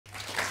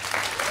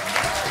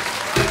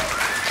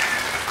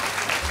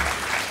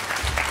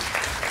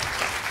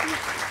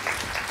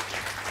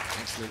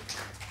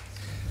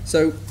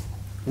So,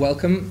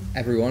 welcome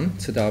everyone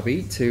to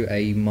Derby to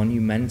a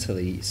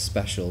monumentally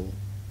special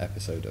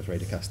episode of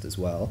Raidercast as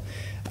well.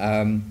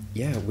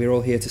 We're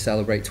all here to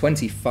celebrate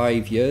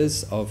 25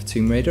 years of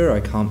Tomb Raider. I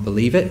can't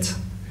believe it.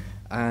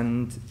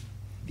 And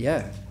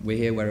we're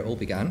here where it all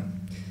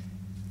began.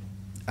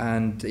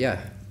 And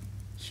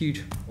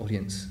huge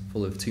audience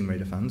full of Tomb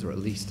Raider fans, or at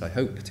least I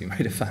hope Tomb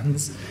Raider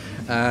fans.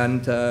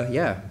 And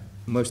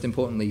most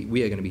importantly,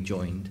 we are going to be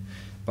joined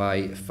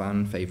by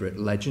fan favourite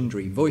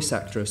legendary voice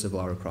actress of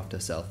Lara Croft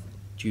herself,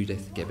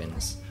 Judith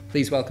Gibbins.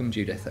 Please welcome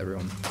Judith,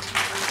 everyone.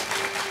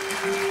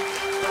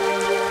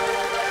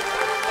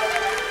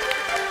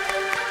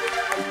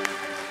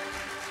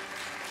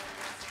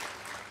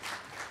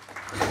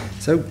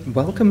 So,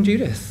 welcome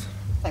Judith.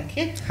 Thank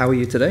you. How are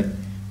you today?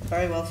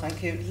 Very well,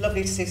 thank you.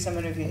 Lovely to see so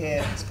many of you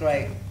here. It's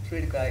great. It's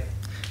really great.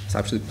 It's an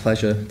absolute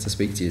pleasure to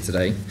speak to you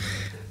today.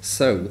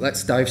 So,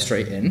 let's dive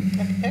straight in.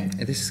 Okay.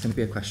 This is going to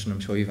be a question I'm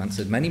sure you've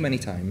answered many, many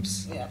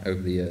times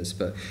over the years,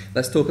 but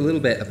let's talk a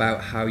little bit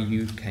about how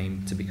you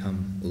came to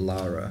become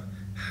Lara.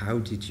 How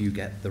did you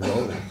get the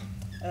role?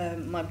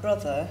 My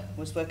brother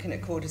was working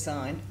at Core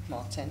Design,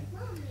 Martin,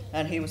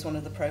 and he was one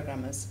of the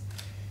programmers.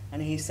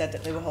 And he said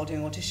that they were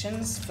holding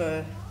auditions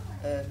for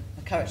a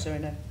character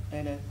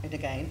in a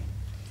game.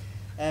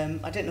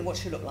 I didn't know what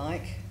she looked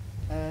like,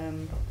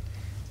 and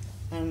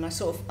I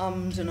sort of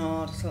ummed and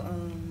ahed. I thought,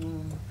 oh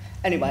no.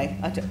 Anyway,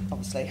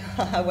 obviously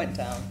I went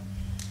down,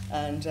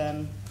 and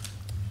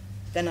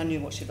then I knew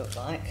what she looked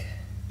like,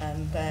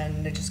 and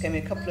then they just gave me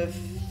a couple of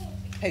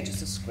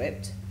pages of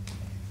script.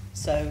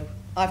 So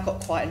I've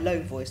got quite a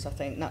low voice, I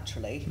think,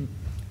 naturally.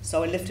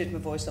 So I lifted my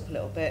voice up a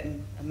little bit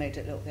and made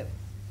it a little bit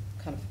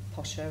kind of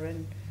posher,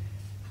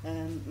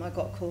 and I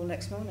got a call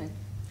next morning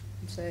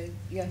and say,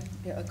 yeah,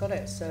 I got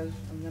it. So,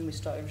 and then we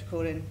started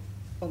recording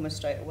almost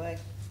straight away.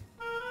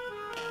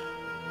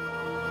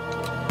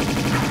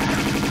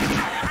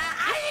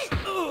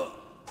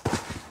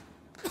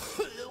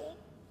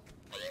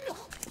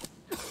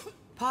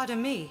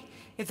 Pardon me,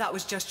 if that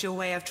was just your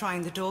way of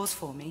trying the doors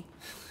for me.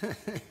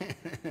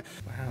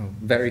 Wow,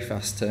 very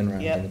fast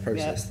turnaround in the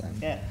process then.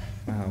 Yeah.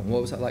 Wow,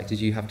 what was that like?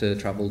 Did you have to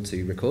travel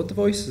to record the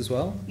voice as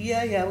well?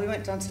 Yeah, we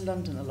went down to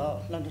London a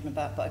lot, London and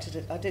back, but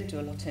I did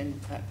do a lot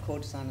at Core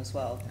Design as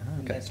well,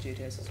 in their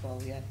studios as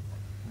well, yeah.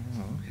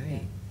 Oh, okay. Yeah.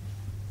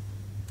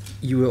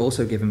 You were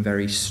also given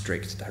very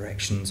strict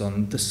directions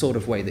on the sort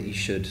of way that you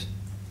should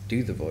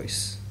do the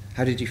voice.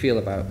 How did you feel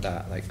about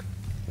that? Like,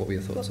 what were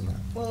your thoughts on that?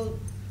 Well,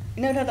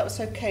 no, that was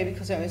okay,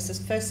 because it was the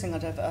first thing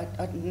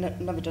I'd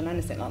never done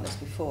anything like this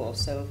before.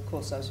 So of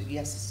course I was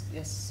yes,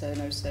 sir,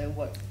 no, sir.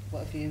 What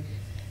have you,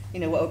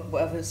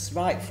 whatever's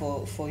right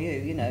for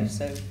you, Mm-hmm.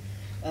 So,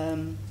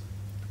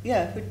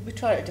 we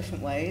tried it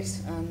different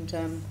ways,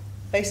 and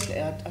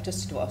basically I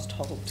just did what I was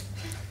told.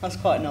 I was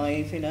quite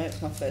naive, it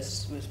was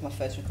my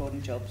first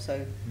recording job,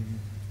 so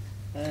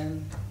it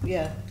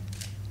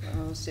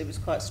was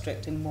quite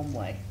strict in one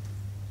way.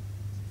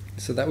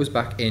 So that was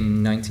back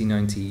in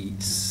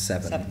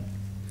 1997.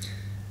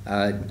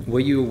 Were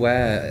you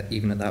aware,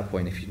 even at that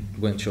point, if you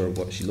weren't sure of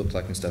what she looked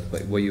like and stuff,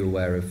 but were you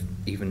aware of,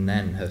 even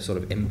then, her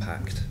sort of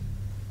impact?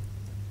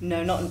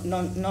 No, not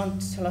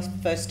until I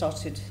first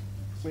started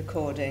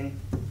recording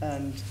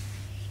and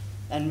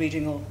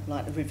reading all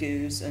like the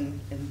reviews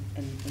and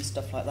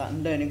stuff like that,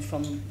 and learning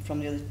from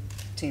the other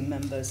team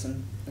members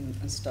and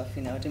stuff.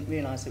 I didn't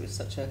realise it was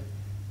such a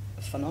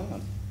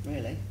phenomenon,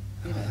 really.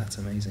 Oh, that's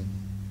amazing.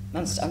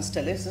 And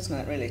still is, isn't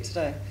it, really,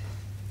 today?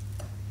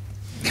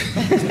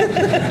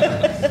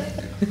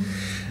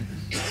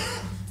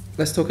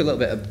 Let's talk a little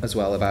bit as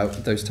well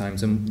about those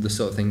times and the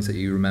sort of things that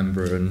you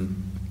remember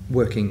and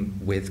working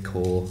with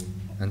Core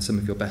and some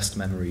of your best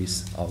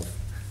memories of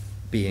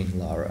being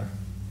Lara.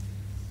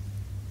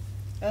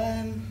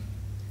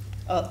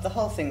 The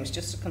whole thing was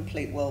just a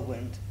complete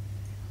whirlwind.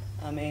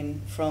 I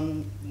mean,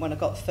 from when I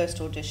got the first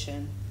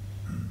audition,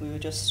 we were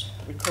just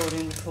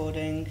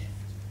recording,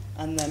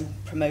 and then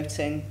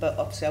promoting, but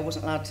obviously I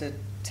wasn't allowed to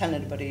tell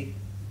anybody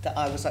that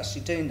I was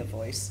actually doing the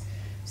voice,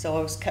 so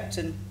I was kept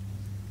in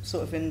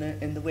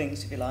the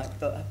wings, if you like.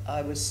 But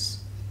I was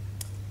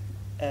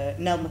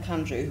Nell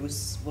McAndrew, who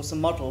was a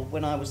model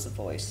when I was the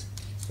voice,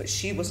 but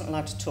she wasn't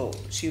allowed to talk.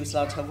 She was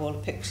allowed to have all the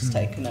pictures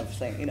taken and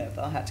everything,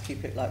 but I had to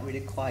keep it like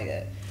really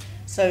quiet.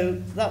 So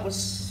that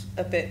was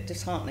a bit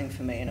disheartening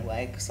for me in a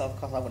way, because I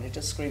wanted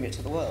to scream it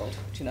to the world.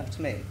 Do you know what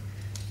I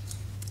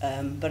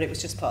mean? But it was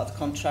just part of the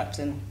contract,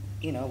 and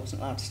I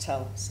wasn't allowed to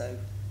tell, so...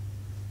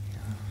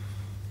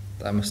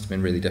 That must have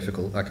been really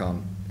difficult. I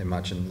can't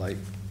imagine,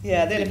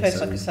 Yeah, the only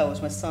person I could tell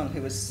was my son,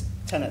 who was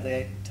 10 at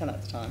the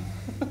time.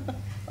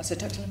 I said,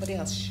 don't tell anybody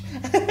else.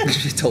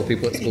 She told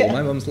people at school,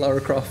 my mum's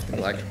Lara Croft, and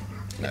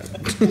no.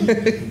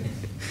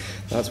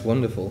 That's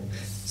wonderful.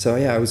 So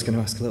I was going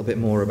to ask a little bit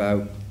more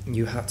about,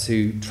 you had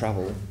to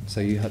travel,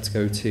 so you had to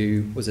go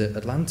to, was it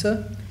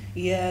Atlanta?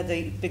 Yeah,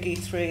 the Big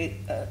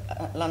E3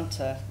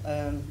 Atlanta,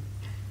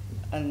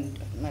 and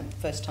my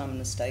first time in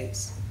the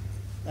States,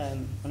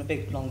 on a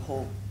big long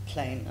haul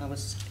plane.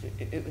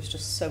 It was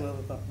just so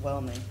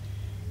overwhelming.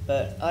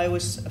 But I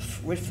always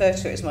refer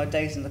to it as my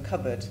days in the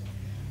cupboard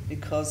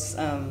because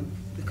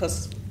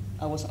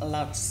I wasn't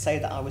allowed to say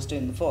that I was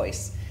doing the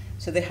voice.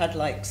 So they had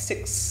like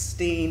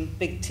 16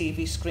 big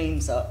TV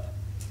screens up,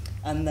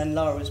 and then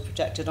Lara was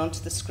projected onto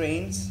the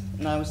screens,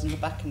 and I was in the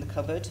back in the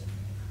cupboard.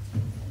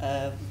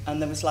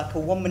 And there was like a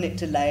 1 minute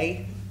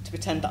delay to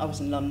pretend that I was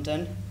in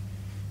London,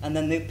 and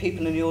then the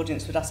people in the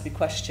audience would ask me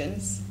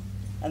questions,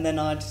 and then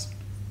I'd,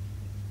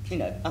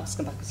 ask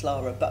them back as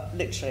Lara, but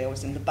literally I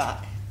was in the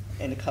back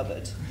in a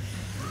cupboard.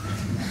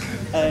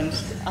 And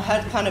I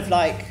had kind of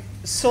like,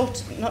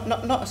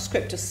 not a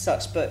script as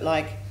such, but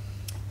like,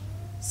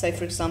 say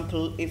for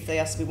example, if they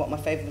asked me what my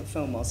favourite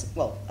film was,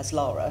 well, as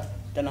Lara,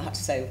 then I had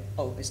to say,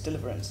 oh, it's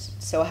Deliverance.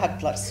 So I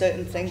had like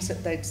certain things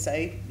that they'd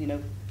say,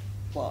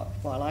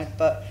 while I,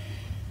 but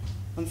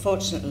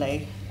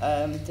unfortunately,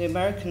 the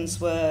Americans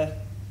were,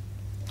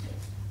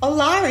 oh,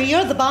 Lara,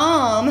 you're the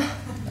bomb.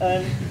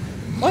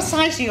 What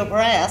size are your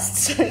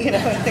breasts? And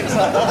things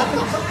like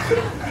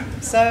that.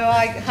 So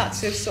I had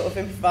to sort of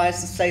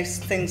improvise and say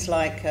things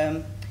like,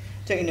 don't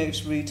you know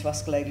it's rude to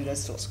ask a lady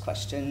those sorts of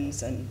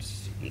questions, and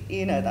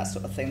that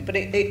sort of thing. But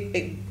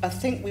I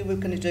think we were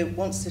going to do it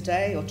once a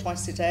day or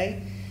twice a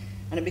day,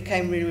 and it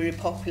became really, really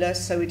popular.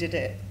 So we did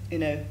it,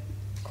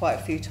 quite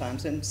a few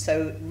times. And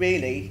so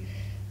really,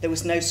 there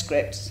was no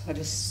script. I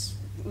just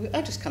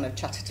kind of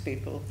chatted to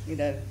people,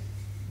 like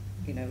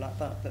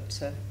that.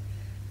 But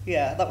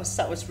yeah, that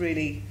was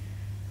really,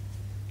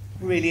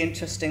 really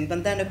interesting.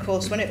 But then, of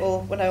course, when I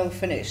all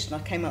finished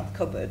and I came out the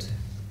cupboard,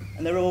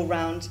 and they're all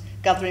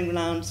gathering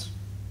around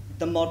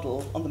the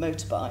model on the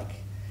motorbike,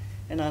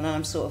 and then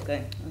I'm sort of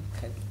going,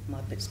 okay,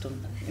 my bit's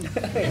done now.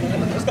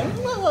 I was going,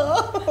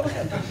 whoa.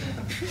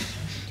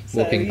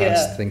 Walking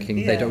past,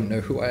 thinking they don't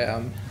know who I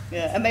am.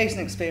 Yeah,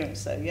 amazing experience.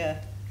 So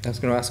yeah. I was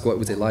going to ask, what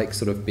was it like,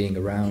 sort of being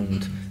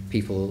around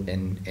people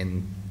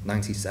in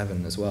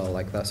 '97 as well,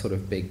 like that sort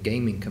of big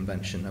gaming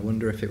convention? I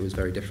wonder if it was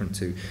very different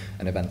to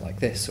an event like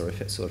this, or if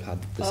it sort of had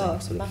the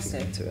same sort of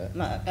feeling to it.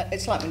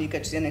 It's like when you go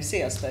to the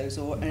NSC, I suppose,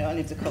 or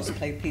any of the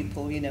cosplay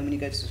people. when you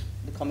go to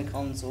the Comic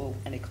Cons or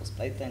any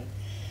cosplay thing,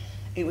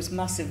 it was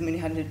massive. I mean,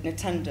 you had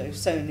Nintendo,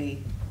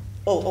 Sony,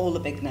 all the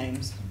big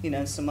names.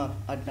 Some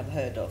I'd never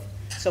heard of.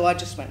 So I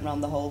just went around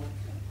the whole.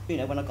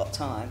 When I got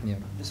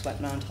time, just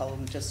went around home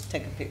and just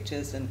taking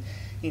pictures and,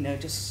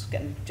 just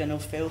getting a general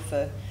feel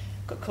for.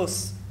 Of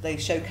course, they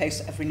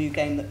showcase every new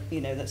game that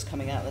that's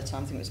coming out at the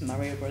time. I think it was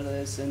Mario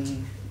Brothers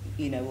and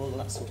all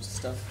that sort of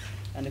stuff,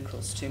 and of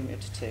course Tomb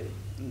Raider 2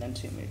 and then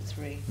Tomb Raider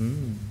 3.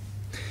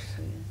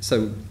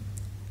 So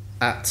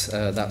at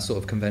that sort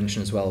of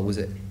convention as well, was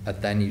it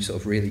then you sort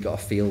of really got a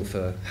feel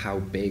for how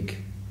big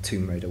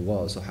Tomb Raider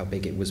was, or how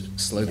big it was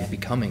slowly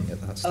becoming at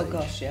that stage? Oh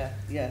gosh, yeah.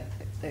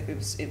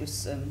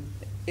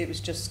 It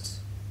was just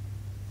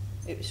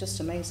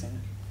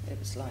amazing.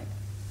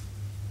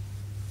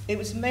 It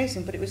was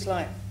amazing, but it was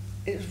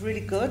really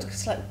good,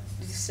 because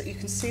you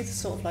can see the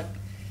sort of like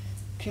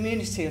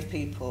community of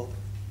people,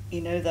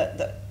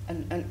 that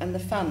and the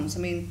fans. I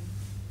mean,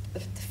 the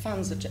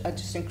fans are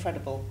just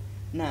incredible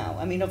now.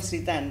 I mean, obviously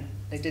then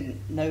they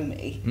didn't know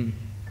me,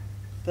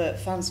 but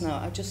fans now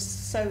are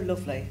just so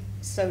lovely,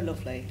 so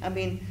lovely. I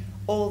mean,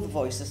 all the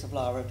voices of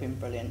Lara have been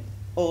brilliant.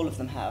 All of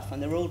them have,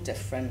 and they're all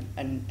different,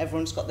 and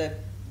everyone's got their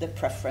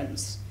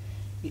preference.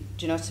 Do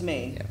you know what I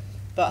mean? Yeah.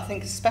 But I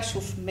think it's special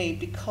for me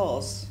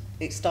because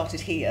it started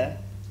here,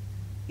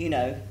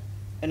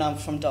 and I'm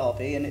from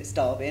Derby, and it's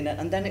Derby,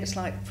 and then it's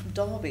like from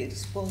Derby,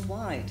 it's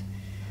worldwide.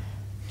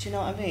 Do you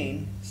know what I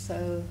mean?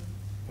 So.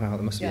 Wow,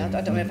 that must be. Yeah,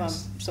 I don't know if I'm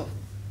sort of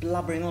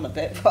blabbering on a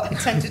bit, but I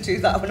tend to do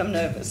that when I'm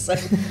nervous. So.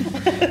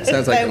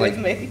 Sounds bear like with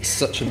me.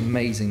 Such an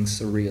amazing,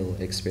 surreal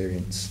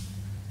experience.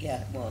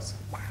 Yeah, it was.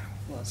 Wow,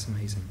 that's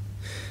amazing.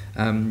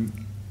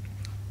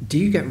 Do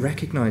you get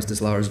recognised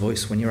as Lara's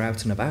voice when you're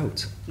out and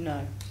about?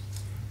 No.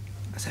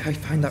 I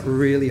find that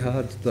really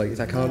hard. Like,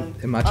 I can't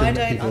imagine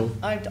that people.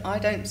 I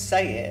don't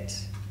say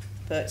it,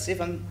 but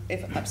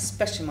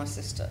especially my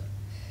sister.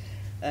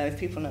 If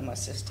people know my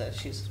sister,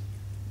 she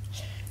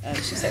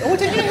say, "Oh,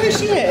 don't you know who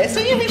she is?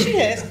 Don't you know who she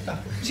is?"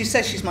 She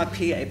says she's my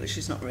PA, but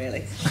she's not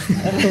really.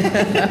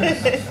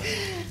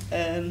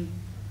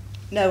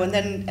 No, and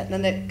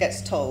then it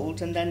gets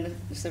told, and then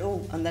they said,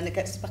 "Oh," and then it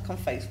gets back on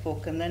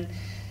Facebook, and then.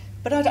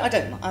 But I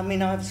don't. I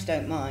mean, I obviously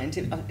don't mind.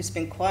 It's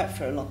been quiet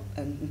for a long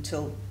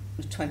until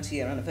the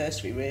 20-year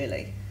anniversary,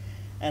 really,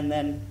 and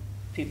then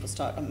people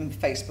start. I mean,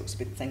 Facebook's a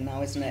big thing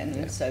now, isn't it?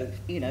 And so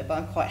but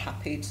I'm quite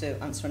happy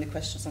to answer any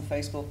questions on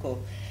Facebook, or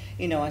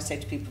I say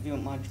to people, if you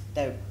want my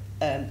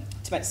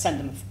to send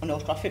them an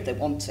autograph if they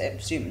want it,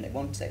 presuming they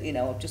want it.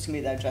 I'll just give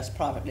me their address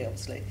privately,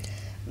 obviously,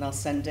 and I'll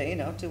send it.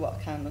 I'll do what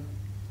I can.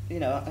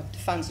 The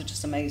fans are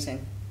just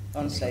amazing.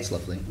 Honestly, that's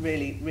lovely.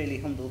 Really, really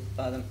humbled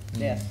by them.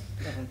 Yeah.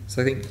 Love them.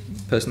 So I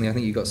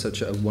think you've got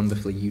such a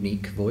wonderfully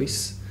unique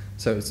voice.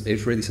 So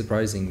it's really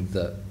surprising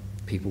that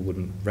people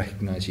wouldn't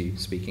recognise you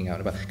speaking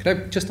out and about. Could I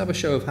just have a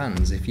show of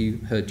hands? If you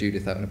heard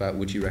Judith out and about,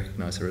 would you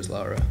recognise her as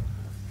Lara?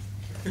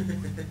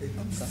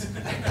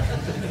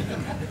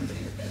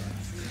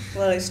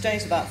 Well, it's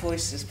strange about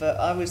voices, but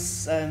I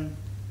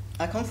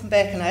I come from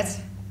Birkenhead,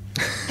 so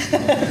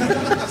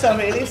I'm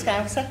really a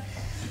Scouser.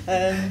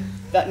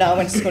 But no, I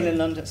went to school in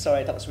London.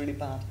 Sorry, that was really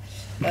bad.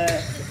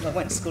 I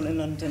went to school in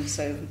London,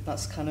 so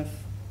that's kind of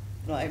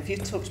right. If you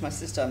talk to my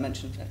sister, I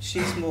mentioned her,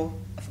 she's more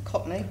of a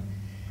Cockney,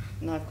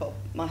 and I've got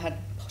my head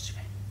posh,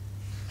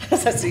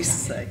 as I used to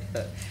say.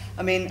 But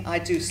I mean, I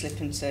do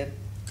slip into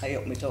I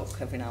up my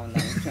duck every now and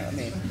then. You know what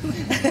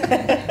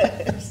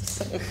I mean?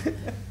 So.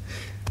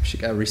 We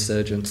should get a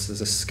resurgence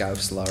as a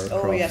Scouse Lara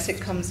Croft. Oh yes,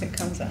 it comes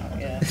out.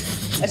 Yeah,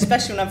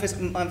 especially when I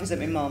visit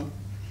my mum.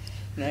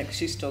 You know, 'cause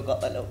she's still got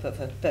that little bit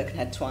of a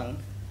Birkenhead twang.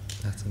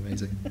 That's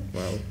amazing.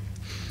 Wow.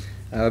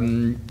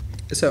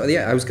 So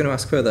yeah, I was going to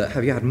ask further,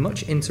 have you had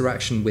much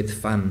interaction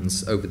with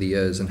fans over the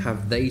years, and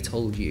have they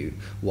told you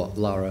what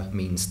Lara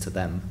means to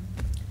them?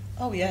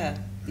 Oh yeah.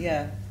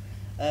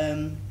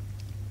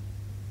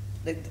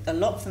 A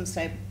lot of them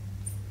say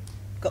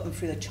got them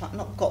through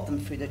not got them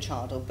through their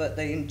childhood, but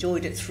they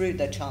enjoyed it through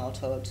their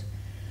childhood,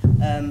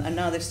 and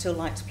now they still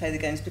like to play the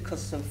games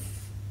because of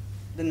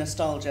the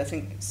nostalgia. I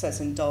think it says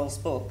in Dahl's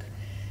book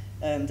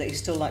that he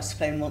still likes to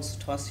play them once or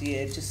twice a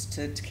year, just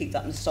to keep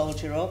that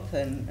nostalgia up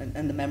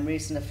and the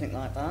memories and everything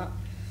like that.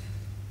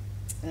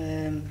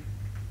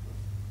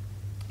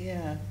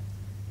 Yeah.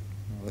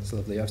 Oh, that's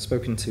lovely. I've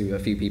spoken to a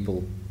few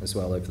people as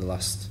well over the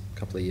last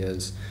couple of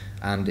years,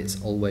 and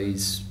it's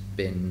always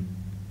been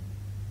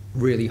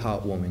really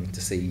heartwarming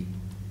to see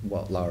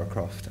what Lara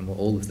Croft and what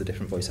all of the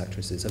different voice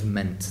actresses have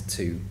meant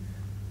to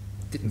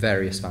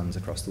various fans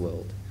across the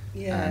world.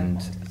 Yeah, and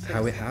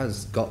how it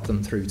has got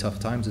them through tough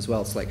times as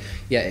well. It's like,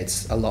 yeah,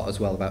 it's a lot as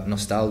well about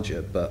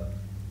nostalgia, but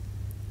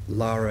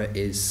Lara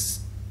is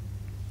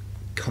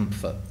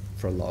comfort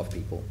for a lot of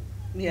people.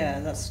 Yeah,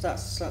 that's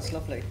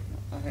lovely.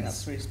 I think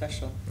that's really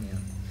special. Yeah,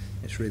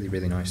 it's really,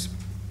 really nice.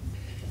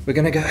 We're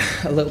going to go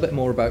a little bit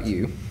more about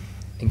you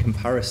in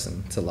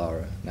comparison to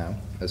Lara now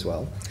as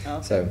well.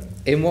 Okay. So,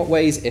 in what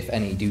ways, if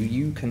any, do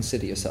you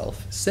consider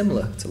yourself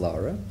similar to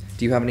Lara?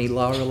 Do you have any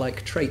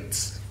Lara-like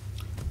traits?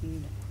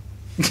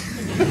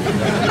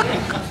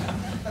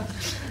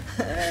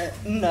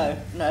 No,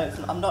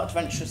 I'm not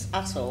adventurous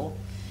at all.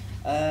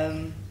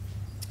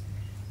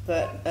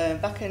 But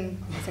back in,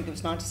 I think it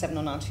was 97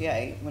 or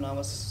 98, when I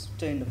was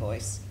doing The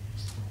Voice,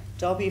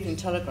 Derby Evening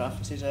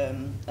Telegraph did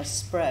a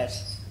spread,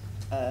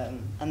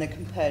 and they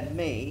compared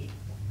me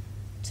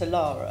to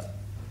Lara.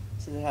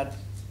 So they had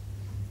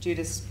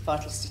Judith's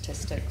vital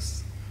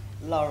statistics,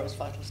 Lara's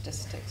vital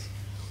statistics.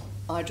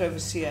 I drove a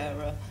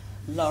Sierra,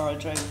 Lara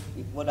drove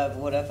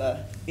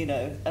whatever, you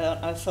know.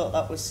 I thought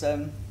that was,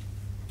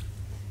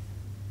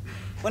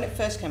 when it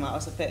first came out, I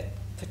was a bit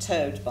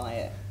perturbed by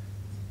it,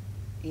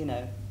 you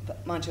know.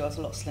 But mind you, I was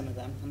a lot slimmer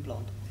then and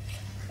blonde.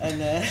 And,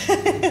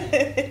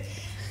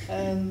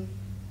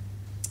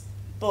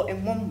 but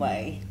in one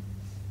way,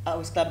 I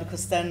was glad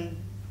because then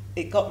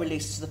it got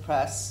released to the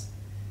press,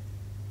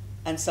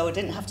 and so I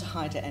didn't have to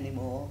hide it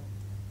anymore.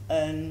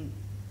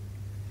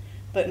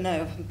 But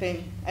no,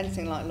 being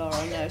anything like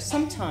Lara, no.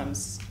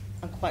 Sometimes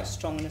I'm quite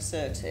strong and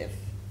assertive,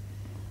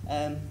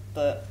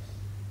 but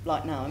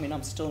like now, I mean,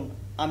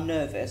 I'm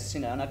nervous,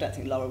 you know, and I don't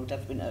think Lara would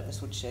ever be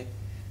nervous, would she? You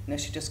know,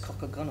 she'd just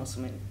cock a gun or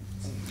something.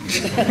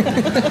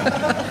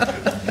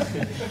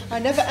 I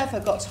never ever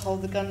got to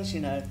hold the guns, you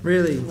know.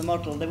 Really? The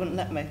model, they wouldn't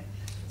let me.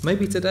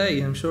 Maybe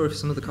today, I'm sure if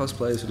some of the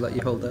cosplayers would let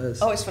you hold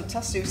theirs. Oh, it's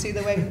fantastic. You see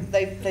the way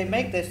they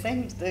make their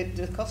things,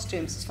 the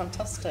costumes, it's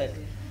fantastic.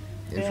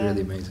 It's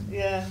really amazing.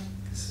 Yeah.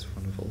 It's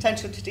wonderful.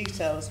 Attention to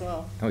detail as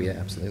well. Oh yeah,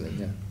 absolutely,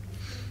 yeah.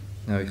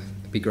 No,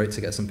 it'd be great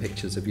to get some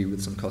pictures of you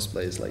with some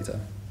cosplayers later.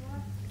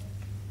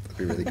 That'd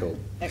be really cool.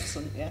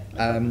 Excellent, yeah.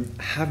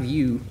 Have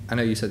you, I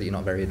know you said that you're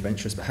not very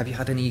adventurous, but have you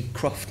had any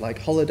Croft-like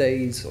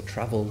holidays or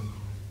travel?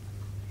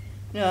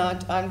 No,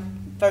 I'm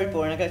very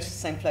boring. I go to the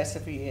same place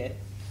every year.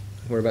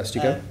 Whereabouts do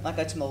you go? I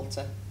go to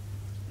Malta.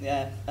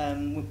 Yeah,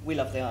 we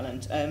love the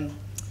island.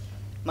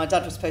 My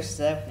dad was posted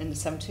there in the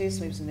 70s.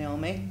 He was in the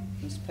army.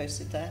 He was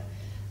posted there.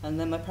 And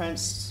then my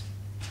parents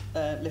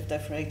lived there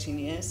for 18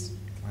 years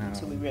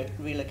until we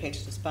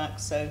relocated us back.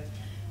 So,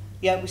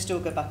 yeah, we still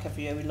go back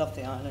every year. We love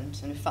the island.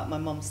 And in fact, my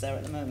mum's there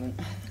at the moment.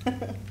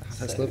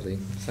 That's lovely.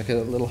 It's like a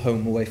little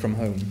home away from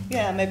home.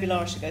 Yeah, maybe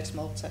Lara should go to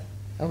Malta.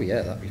 Oh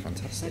yeah, that'd be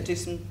fantastic. And do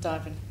some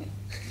diving. Yeah.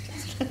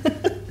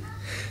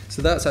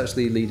 So that's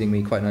actually leading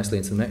me quite nicely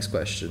into the next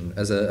question.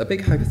 As a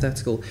big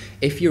hypothetical,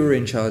 if you were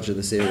in charge of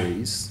the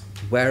series,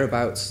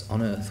 whereabouts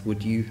on Earth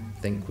would you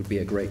think would be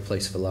a great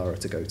place for Lara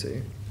to go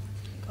to?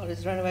 God,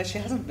 is there anywhere she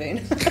hasn't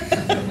been?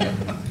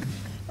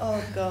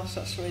 Oh gosh,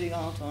 that's a really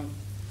hard one.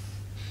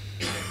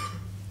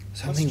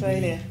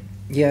 Australia.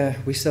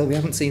 We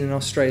haven't seen in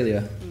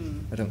Australia.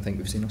 I don't think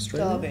we've seen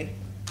Australia. Derby.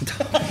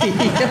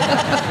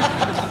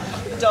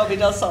 Derby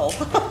does solve.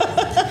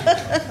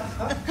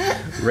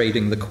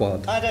 Raiding the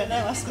quad. I don't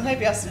know.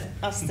 Maybe ask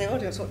the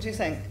audience. What do you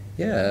think?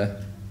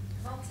 Yeah.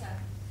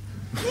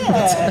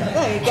 Yeah,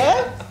 there you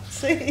go.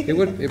 See?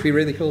 It'd be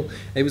really cool.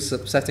 It was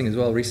upsetting as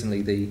well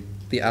recently,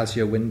 the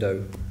Azure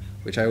window,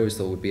 which I always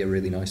thought would be a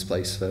really nice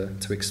place to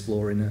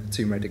explore in a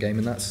Tomb Raider game,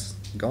 and that's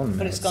gone now.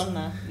 But it's gone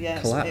now. Yeah,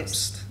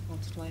 collapsed.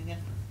 Yeah.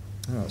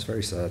 Oh, that's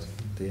very sad.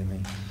 Dear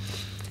me.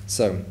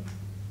 So,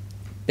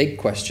 big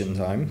question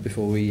time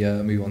before we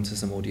move on to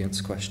some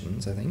audience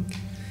questions, I think.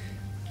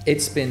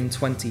 It's been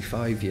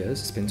 25 years.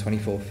 It's been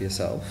 24 for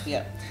yourself.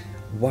 Yeah.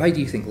 Why do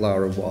you think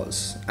Lara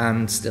was,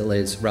 and still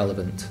is,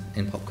 relevant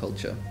in pop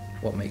culture?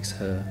 What makes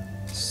her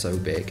so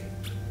big?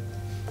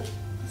 I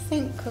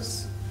think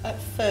because at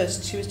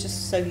first she was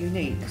just so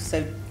unique,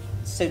 so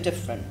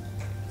different.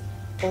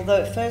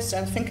 Although at first,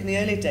 I think in the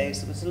early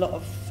days, there was a lot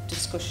of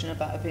discussion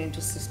about her being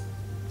just this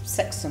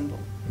sex symbol.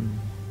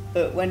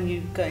 But when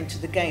you go into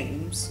the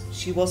games,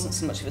 she wasn't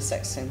so much of a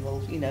sex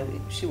symbol. You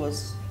know, she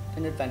was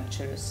an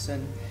adventurous,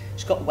 and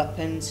she got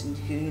weapons, and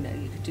you know,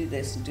 you could do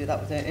this and do that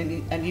with her,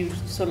 and you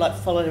sort of like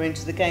followed her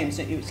into the games,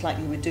 don't you? It's like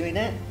you were doing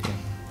it,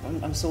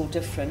 and it's all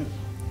different.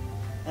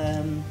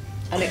 And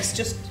it's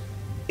just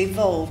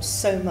evolved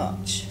so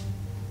much.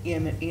 You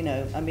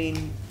know, I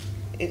mean,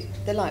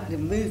 they're like the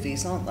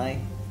movies, aren't they?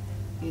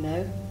 You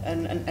know,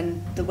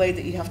 and the way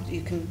that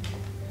you can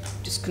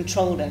just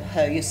control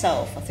her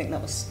yourself. I think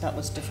that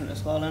was different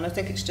as well. And I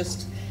think it's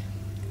just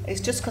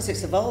because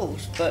it's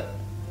evolved. But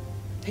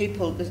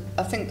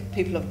I think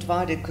people have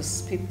divided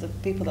because the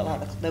people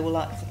that they will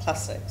like the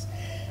classics,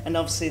 and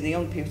obviously the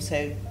young people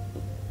say,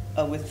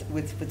 "Oh,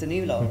 with the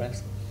new Lara."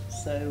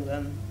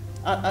 So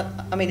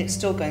I mean, it's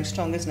still going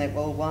strong, isn't it,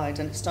 worldwide?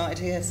 And it started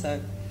here,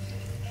 so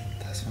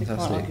that's we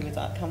fantastic. can't argue with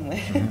that, can we?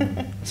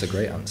 That's a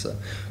great answer.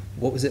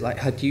 What was it like?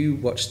 Had you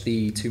watched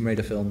the Tomb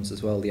Raider films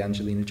as well, the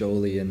Angelina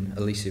Jolie and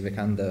Alicia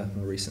Vikander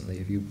more recently?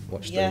 Have you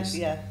watched those?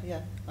 Yeah.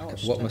 I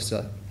watched What them. must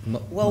that...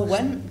 Well,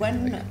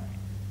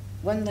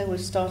 when they were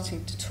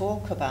starting to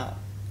talk about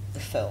the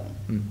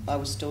film, I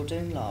was still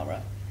doing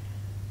Lara,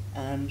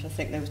 and I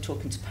think they were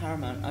talking to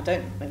Paramount. I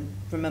don't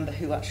remember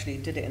who actually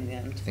did it in the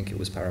end. I think it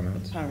was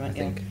Paramount. Paramount, I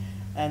think.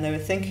 And they were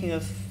thinking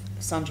of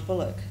Sandra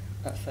Bullock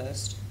at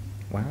first.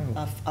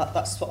 Wow.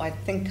 That's what I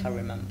think I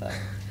remember.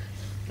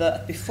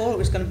 But before it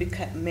was going to be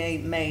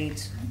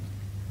made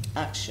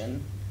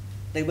action,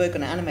 they were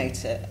going to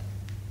animate it.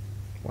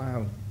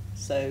 Wow.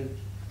 So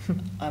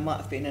I might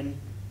have been in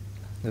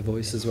The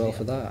voice as well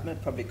for that. I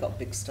probably got a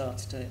big star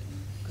to do it.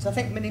 Because I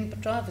think Minnie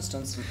Driver's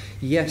done some.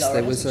 Yes, Lara,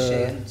 there was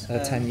hasn't she? a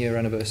 10-year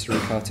anniversary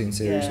cartoon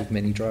series with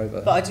Minnie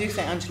Driver. But I do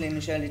think Angelina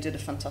Jolie did a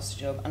fantastic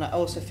job, and I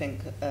also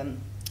think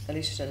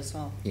Alicia did as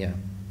well. Yeah.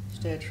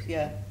 She did,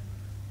 yeah.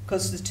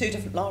 Because there's two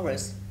different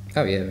Laras.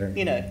 Oh yeah, very.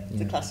 You know,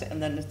 the classic,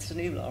 and then it's the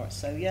new Lara.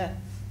 So yeah.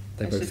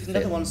 They both fit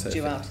another one's perfect.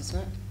 due out, isn't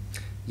it?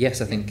 Yes,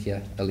 I think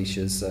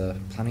Alicia's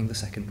planning the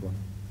second one.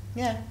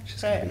 Yeah,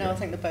 great. No, I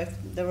think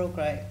they're all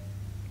great.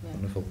 Yeah.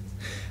 Wonderful.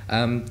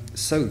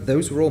 So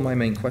those were all my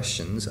main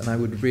questions, and I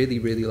would really,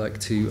 really like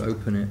to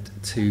open it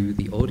to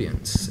the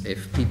audience.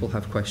 If people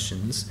have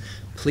questions,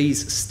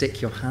 please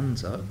stick your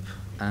hands up,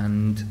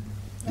 and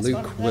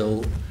Luke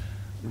will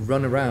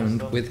run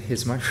around with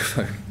his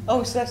microphone.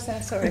 Oh,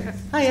 sorry.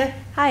 Hiya.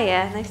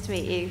 Hiya, nice to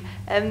meet you.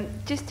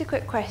 Just a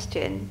quick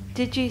question.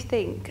 Did you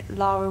think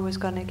Lara was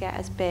going to get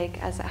as big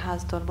as it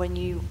has done when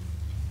you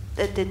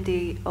did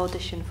the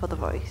audition for The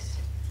Voice?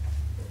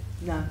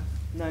 No,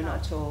 not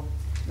at all.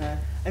 No.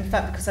 In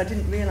fact, because I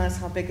didn't realise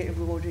how big it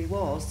already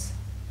was.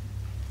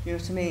 You know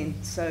what I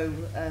mean? So,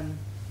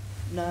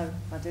 no,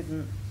 I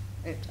didn't.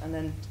 And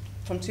then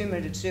from Tomb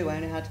Raider 2, I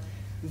only had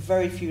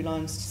very few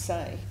lines to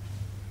say.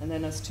 And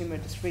then as Tomb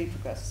Raider 3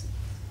 progressed,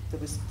 there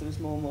was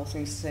more and more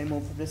things to say,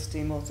 more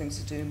publicity, more things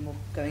to do, more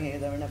going here,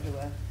 there and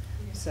everywhere.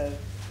 So,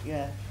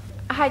 yeah.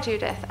 Hi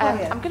Judith. Oh,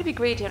 yeah. I'm going to be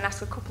greedy and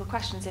ask a couple of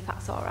questions if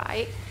that's all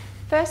right.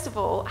 First of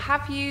all,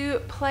 have you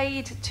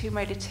played Tomb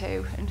Raider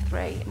 2 and 3?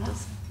 And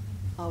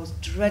I was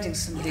dreading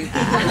somebody would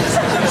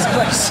ask this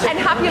question. And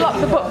have you locked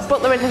the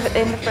butler in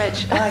the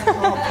fridge? I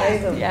can't play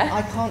them. Yeah.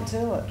 I can't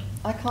do it.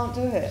 I can't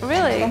do it.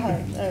 Really?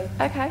 No.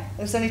 Okay.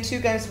 There's only 2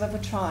 games I've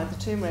ever tried, the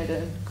Tomb Raider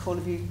and Call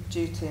of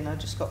Duty, and I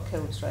just got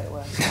killed straight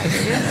away.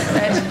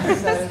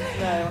 So,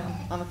 no,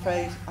 I'm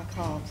afraid I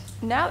can't.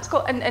 No, it's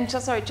cool. And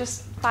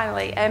just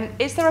finally,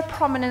 is there a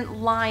prominent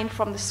line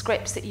from the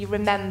scripts that you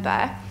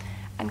remember?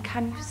 And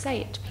can you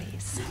say it,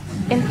 please?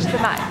 Into the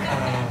mic.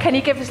 Can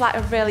you give us like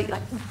a really,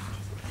 like...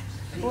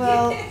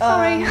 Well,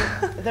 Sorry.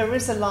 There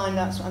is a line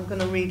that I'm going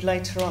to read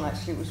later on,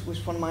 actually, which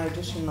was one of my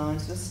audition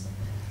lines. Just,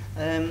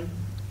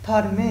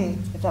 pardon me,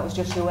 if that was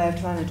just your way of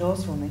trying the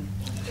doors for me.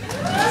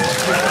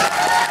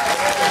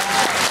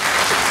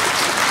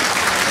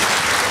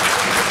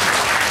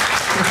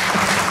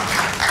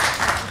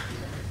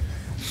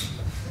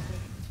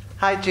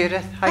 Hi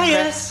Judith. Hi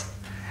Chris.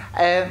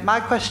 My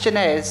question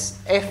is,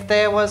 if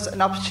there was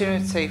an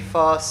opportunity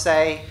for,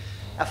 say,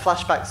 a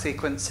flashback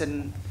sequence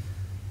in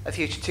a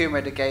future Tomb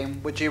Raider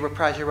game, would you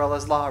reprise your role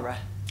as Lara?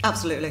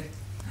 Absolutely.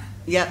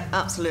 Yeah,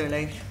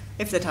 absolutely.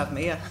 If they'd have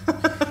me, yeah.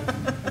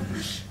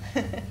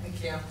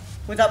 Thank you.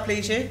 Would that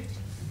please you?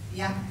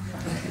 Yeah.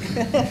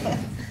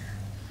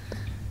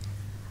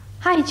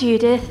 Hi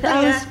Judith. Hiya.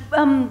 I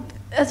was,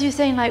 as you're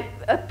saying, like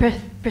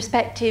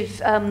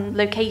prospective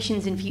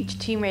locations in future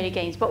Tomb Raider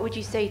games, what would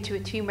you say to a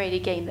Tomb Raider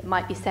game that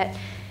might be set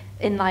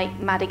in like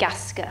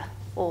Madagascar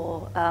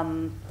or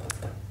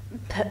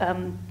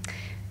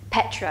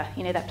Petra,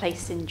 you know, that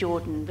place in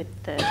Jordan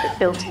with that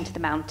built into the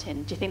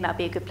mountain. Do you think that'd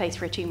be a good place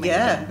for a Tomb Raider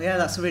game? Yeah,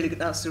 that's a really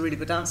good answer.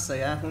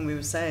 Yeah, when we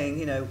were saying,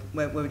 you know,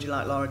 where would you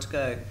like Lara to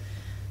go?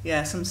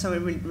 Yeah,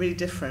 something really, really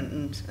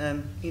different,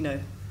 and you know,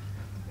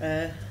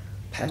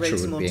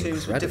 raise some more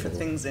tombs with different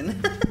things in.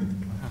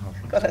 Wow.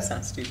 God, that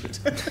sounds stupid.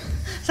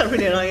 Sounds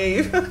really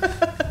naive.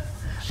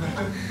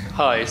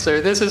 Hi, so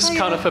this is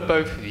kind of for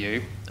both of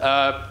you.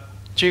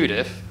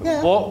 Judith,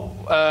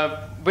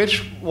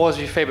 which was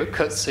your favourite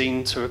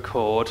cutscene to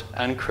record?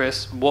 And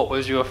Chris, what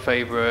was your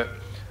favourite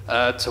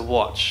to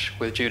watch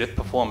with Judith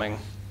performing?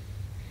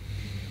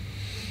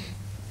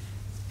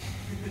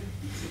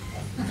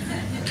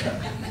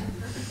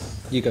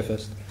 You go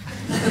first.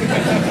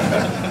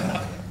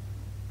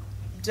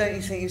 Don't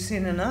you think you've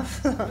seen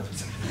enough?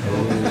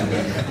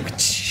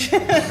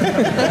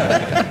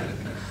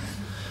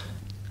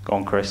 Go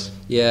on, Chris.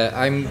 Yeah,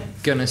 I'm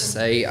gonna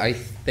say I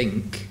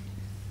think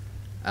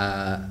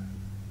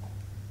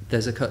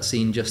there's a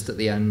cutscene just at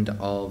the end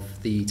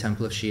of the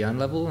Temple of Xi'an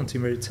level on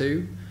Tomb Raider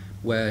 2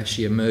 where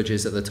she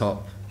emerges at the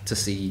top to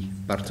see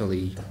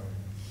Bartoli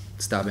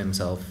stab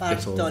himself.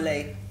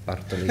 Bartoli.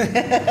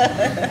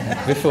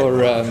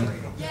 Before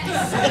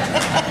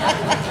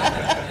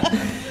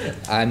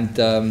and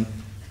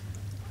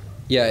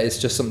yeah, it's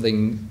just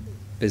something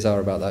bizarre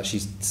about that. She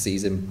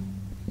sees him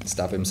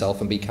stab himself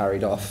and be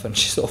carried off, and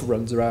she sort of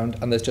runs around,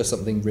 and there's just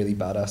something really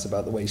badass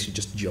about the way she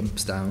just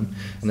jumps down,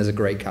 and there's a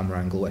great camera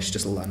angle where she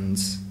just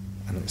lands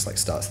and it's like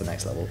starts the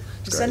next level.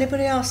 Does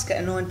anybody else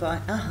get annoyed by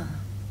I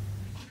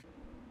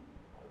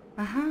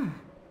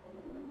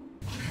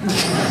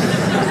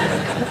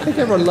think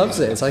everyone loves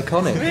it. It's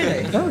iconic.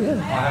 Really? Oh yeah.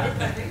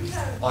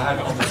 I have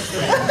it on the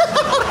screen.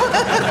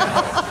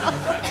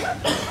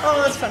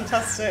 Oh, that's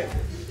fantastic.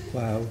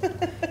 Wow.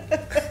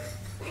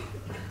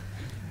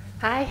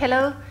 Hi,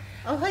 hello.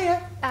 Oh,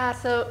 hiya.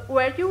 So,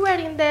 were you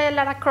wearing the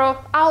Lara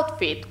Croft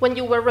outfit when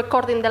you were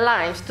recording the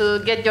lines to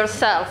get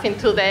yourself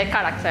into the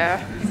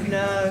character?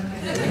 No.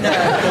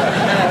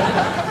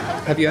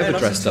 Have you ever not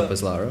dressed at all. up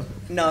as Lara?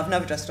 No, I've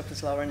never dressed up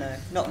as Lara, no.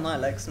 Not on my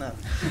legs, no.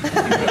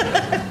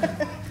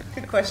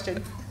 Good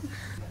question.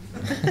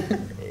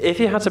 If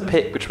you had to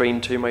pick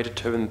between Tomb Raider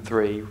 2 and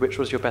 3, which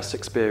was your best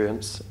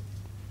experience?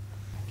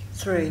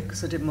 3,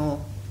 because I did a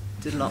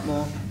lot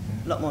more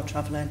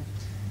travelling.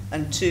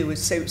 And 2 was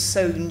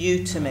so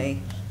new to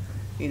me,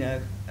 you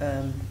know.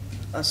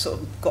 I sort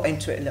of got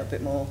into it a little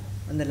bit more,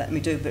 and they let me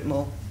do a bit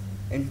more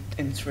in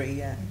 3,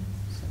 yeah.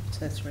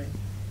 So 3.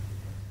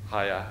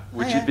 Hiya.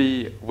 Would Hiya. you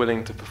be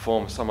willing to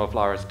perform some of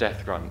Lara's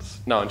death grunts?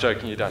 No, I'm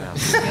joking, you don't have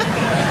to.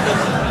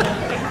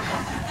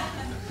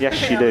 Yes,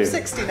 you I'm do.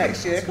 60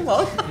 next year, come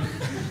on.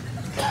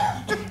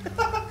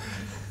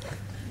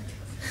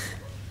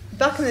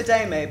 Back in the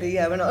day, maybe,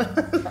 yeah, we're not.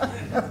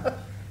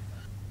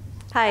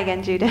 Hi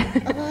again, Judith.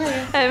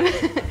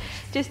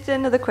 Just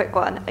another quick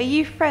one. Are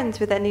you friends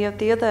with any of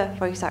the other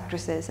voice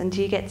actresses, and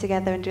do you get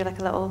together and do like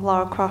a little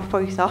Lara Croft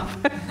voice-off?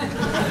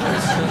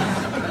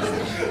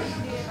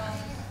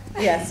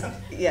 Yes,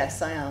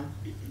 I am.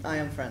 I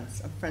am friends.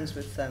 I'm friends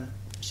with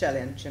Shelley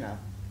and Janelle.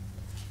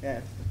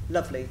 Yeah,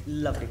 lovely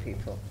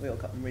people. We all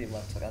got really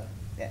well together.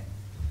 Yeah.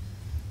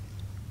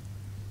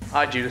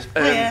 Hi, Judith.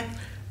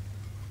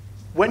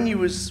 When you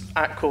was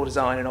at Core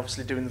Design and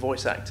obviously doing the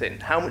voice acting,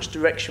 how much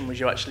direction was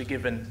you actually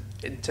given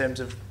in terms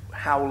of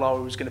how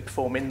Lara was going to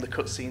perform in the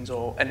cutscenes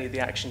or any of the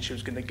action she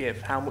was going to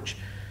give? How much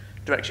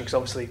direction? Because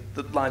obviously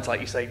the lines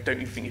like you say,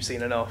 don't you think you've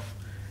seen enough?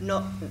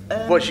 Not.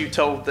 Was you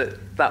told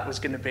that was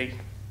going to be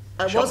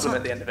shot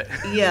at the end of it?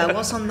 Yeah, I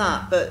was on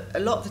that, but a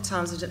lot of the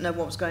times I didn't know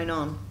what was going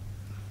on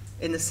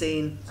in the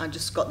scene. I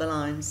just got the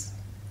lines.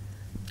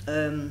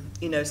 You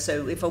know,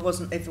 so if I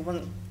wasn't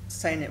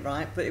saying it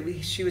right, but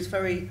she was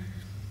very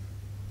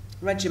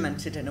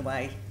regimented in a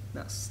way.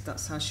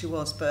 That's how she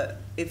was. But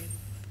if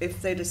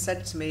they'd have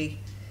said to me,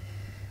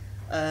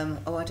 I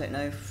don't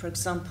know, for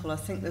example, I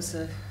think there's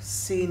a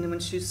scene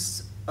when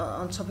she's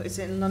on top of, is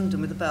it in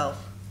London with the bell?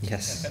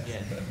 Yes.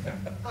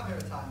 Happy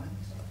retirement.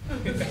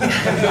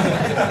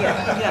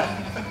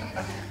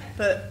 yeah.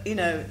 But, you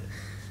know,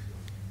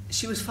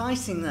 she was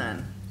fighting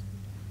then.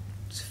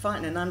 She was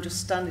fighting, and I'm just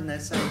standing there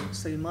saying,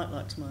 so you might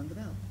like to mind the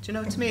bell. Do you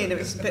know what I mean? It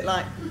was a bit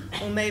like,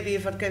 well, maybe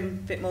if I'd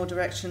given a bit more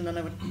direction, then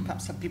I would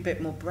perhaps be a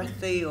bit more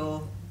breathy,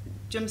 or,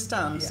 do you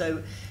understand? Yeah.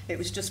 So it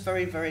was just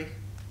very, very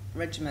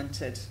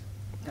regimented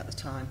at the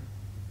time.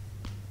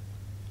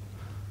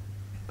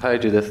 Hi,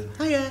 Judith.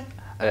 Hiya.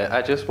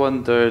 I just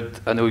wondered,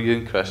 I know you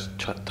and Chris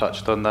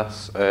touched on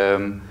this,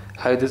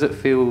 how does it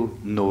feel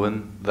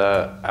knowing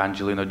that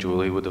Angelina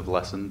Jolie would have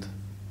listened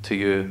to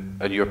you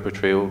and your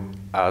portrayal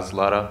as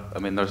Lara? I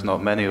mean, there's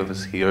not many of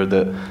us here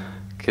that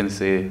can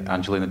say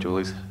Angelina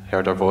Jolie's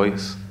heard her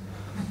voice.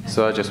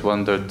 So I just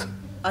wondered...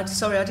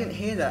 Sorry, I didn't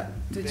hear that.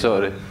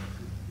 Sorry.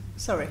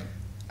 Sorry.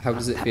 How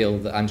does it feel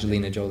that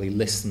Angelina Jolie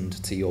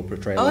listened to your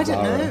portrayal I of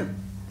Lara? didn't know.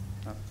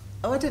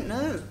 Oh, I didn't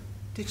know.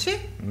 Did she?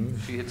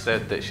 She had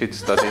said that she'd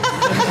studied.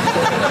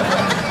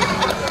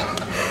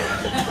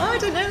 I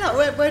didn't know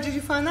that. Where did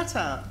you find that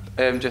out?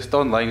 Just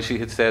online, she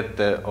had said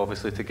that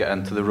obviously to get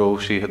into the role,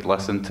 she had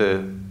listened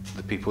to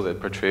the people that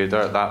portrayed her.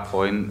 At that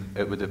point,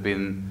 it would have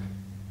been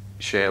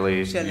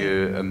Shelley,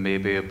 you, and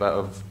maybe a bit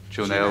of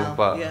Jonelle.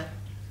 But yeah.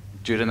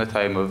 During the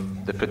time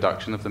of the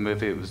production of the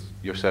movie, it was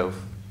yourself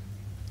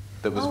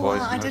that was voicing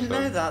wow, I her, didn't so.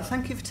 know that.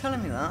 Thank you for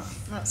telling me that.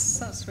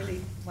 That's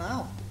really,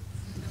 wow.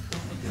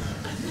 Do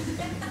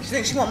you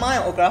think she want my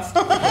autograph?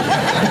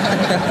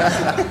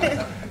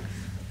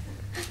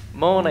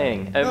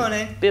 Morning.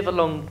 Morning. Bit of a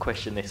long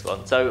question, this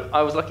one. So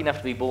I was lucky enough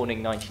to be born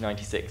in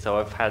 1996, so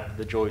I've had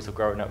the joys of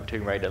growing up with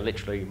Tomb Raider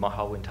literally my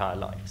whole entire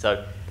life.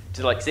 So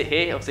to like sit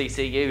here, obviously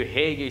see you,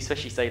 hear you,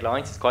 especially say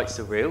lines, it's quite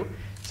surreal.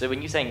 So when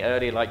you were saying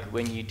earlier, like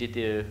when you did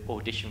the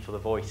audition for the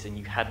voice and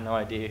you had no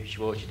idea who she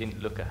was, you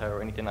didn't look at her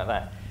or anything like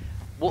that,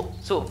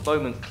 what sort of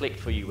moment clicked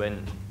for you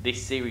when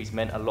this series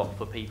meant a lot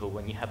for people,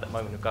 when you had that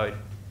moment of going,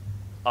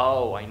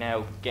 oh, I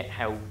now get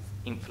how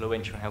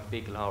influential and how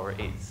big Lara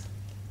is?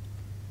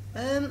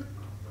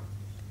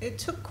 It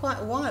took quite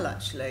a while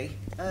actually,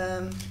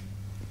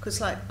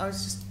 because like I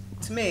was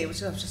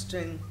just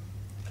doing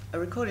a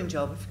recording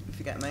job, if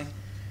you get me.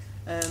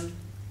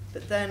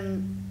 But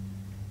then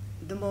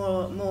the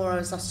more I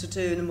was asked to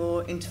do, the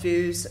more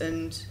interviews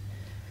and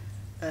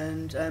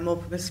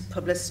more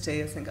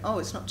publicity, I think, oh,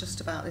 it's not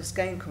just about this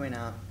game coming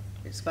out,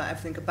 it's about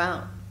everything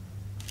about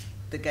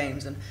the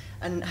games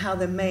and how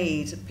they're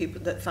made,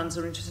 people that fans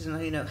are interested in,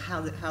 you know,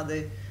 how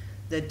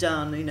they're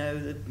done, you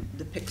know,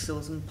 the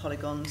pixels and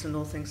polygons and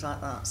all things like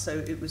that. So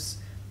it was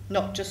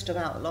not just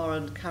about Lara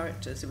and the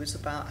characters, it was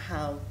about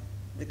how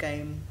the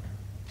game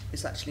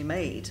is actually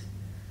made,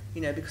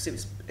 you know, because it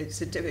was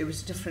a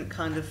different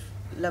kind of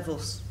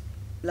levels,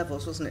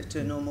 wasn't it, to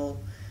a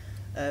normal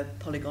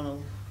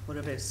polygonal,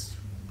 whatever it is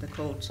they're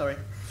called, sorry.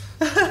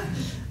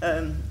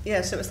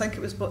 Yeah, so I think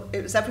it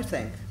was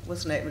everything,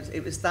 wasn't it?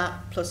 It was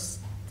that plus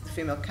the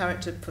female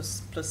character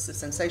plus the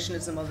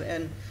sensationalism of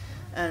it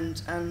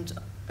and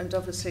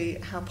obviously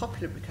how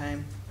popular it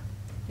became.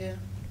 Yeah.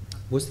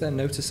 Was there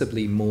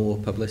noticeably more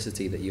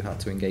publicity that you had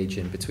to engage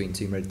in between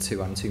Tomb Raider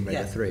 2 and Tomb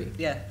Raider 3?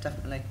 Yeah,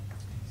 definitely.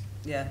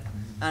 Yeah,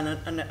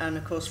 and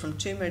of course from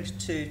Tomb Raider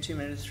 2, Tomb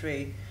Raider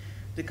 3,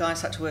 the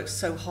guys had to work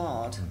so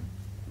hard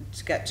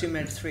to get Tomb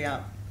Raider 3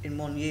 out in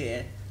 1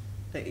 year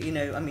that, you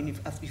know, I mean,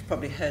 you've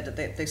probably heard that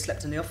they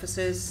slept in the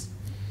offices,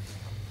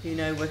 you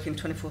know, working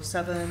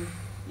 24/7,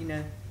 you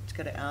know, to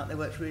get it out. They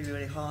worked really,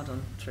 really hard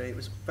on 3. It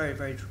was very,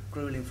 very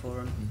gruelling for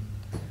them.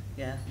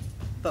 Yeah,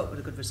 but with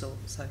a good result,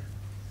 so.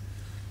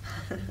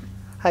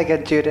 Hi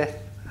again, Judith.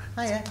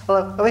 Hiya.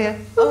 Hello, over here.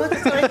 Oh,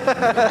 sorry.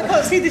 I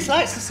can't see these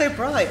lights, they're so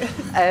bright.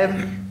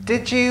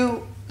 Did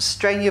you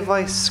strain your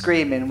voice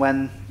screaming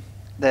when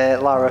the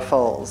Lara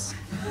falls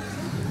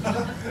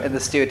in the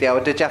studio?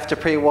 Or did you have to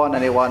pre-warn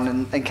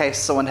anyone in case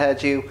someone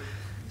heard you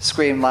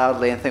scream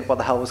loudly and think what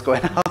the hell was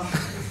going on?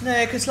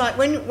 No, because like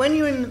when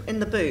you're in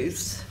the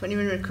booth, when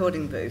you're in a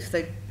recording booth,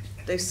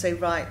 they say,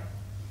 right,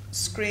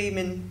 scream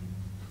in,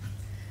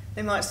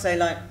 they might say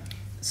like,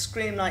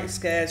 scream like you're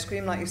scared,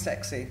 scream like you're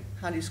sexy.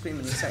 How do you scream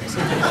when you're sexy?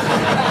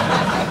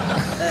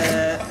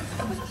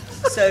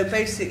 So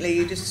basically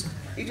you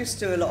just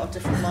do a lot of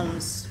different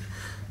ones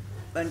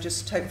and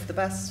just hope for the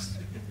best.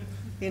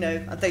 You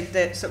know, and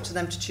it's up to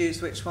them to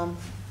choose which one.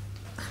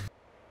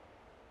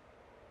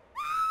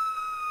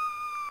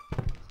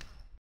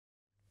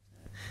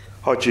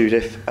 Hi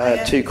Judith,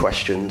 2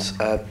 questions.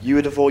 You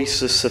were the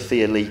voice of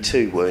Sophia Lee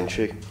too, weren't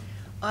you?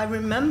 I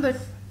remember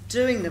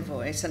doing the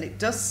voice and it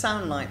does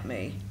sound like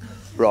me.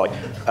 Right.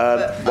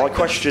 My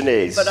question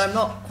is... But I'm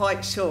not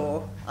quite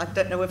sure. I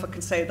don't know if I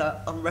can say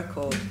that on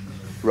record.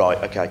 Right,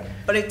 okay.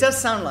 But it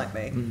does sound like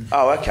me.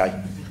 Oh,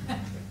 okay.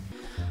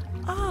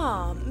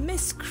 Ah,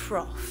 Miss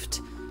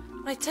Croft.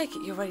 I take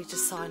it you're ready to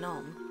sign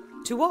on.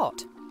 To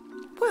what?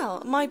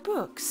 Well, my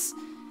books.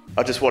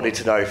 I just wanted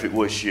to know if it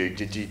was you.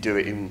 Did you do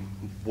it in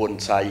one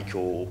take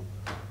or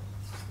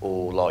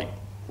like,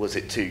 was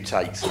it 2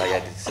 takes and they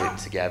edited it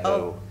together?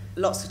 Oh, or?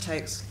 Lots of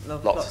takes.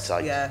 Lots of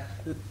takes. Yeah.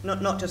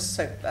 Not just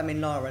so, I mean,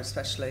 Lara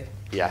especially.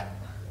 Yeah.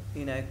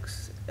 You know,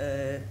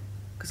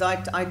 because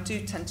I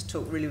do tend to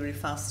talk really, really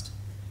fast.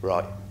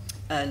 Right.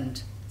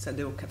 And so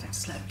they all kept saying,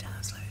 slow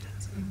down, slow down.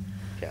 So,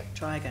 okay.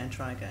 Try again,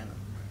 try again.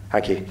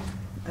 Thank you.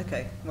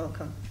 Okay,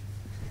 welcome.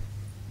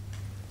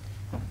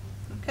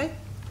 Okay.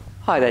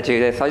 Hi there,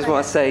 Judith. I just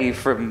want to say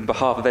from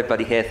behalf of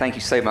everybody here, thank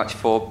you so much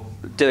for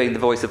doing the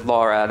voice of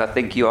Lara, and I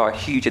think you are a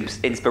huge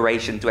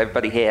inspiration to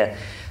everybody here.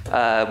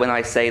 When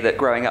I say that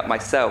growing up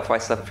myself, I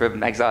suffer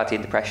from anxiety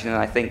and depression, and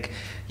I think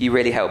you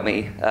really helped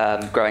me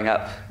growing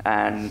up,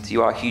 and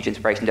you are a huge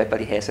inspiration to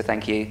everybody here, so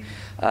thank you.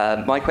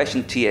 My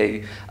question to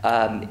you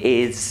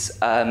is,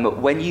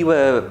 when you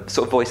were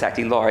sort of voice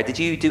acting Lara, did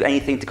you do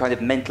anything to kind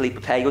of mentally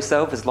prepare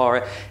yourself? As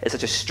Lara is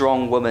such a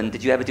strong woman,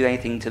 did you ever do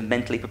anything to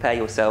mentally prepare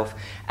yourself?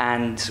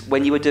 And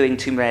when you were doing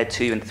Tomb Raider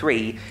 2 and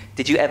 3,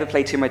 did you ever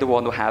play Tomb Raider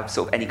 1 or have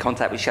sort of any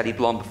contact with Shelley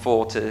Blonde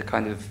before to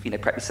kind of, you know,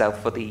 prep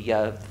yourself for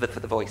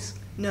the voice?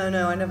 No,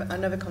 I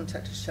never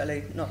contacted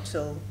Shelley, not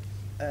till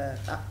a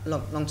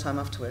long time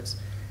afterwards.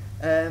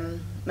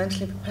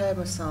 Mentally prepared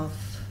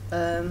myself.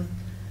 I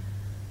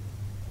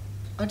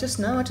just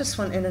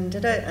went in and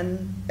did it,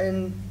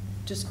 and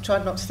just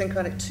tried not to think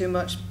about it too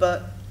much,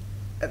 but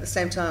at the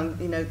same time,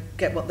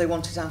 get what they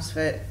wanted out of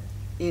it,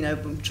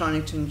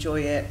 trying to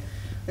enjoy it.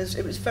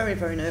 It was very,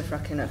 very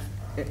nerve-wracking, at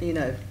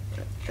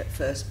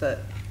first, but,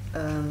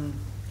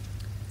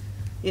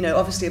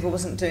 obviously if I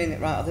wasn't doing it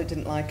right or they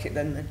didn't like it,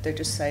 then they'd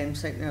just say,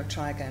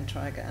 try again.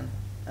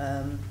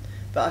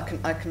 But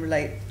I can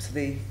relate to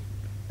the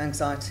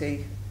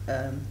anxiety.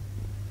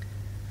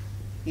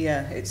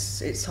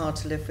 It's hard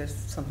to live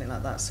with something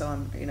like that, so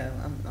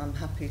I'm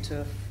happy to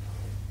have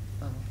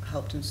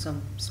helped in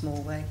some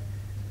small way.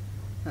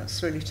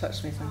 That's really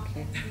touched me, thank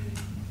you.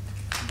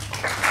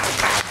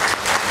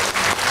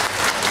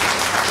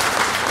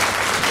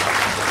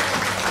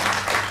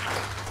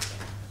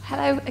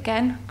 Hello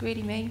again,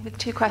 greedy me with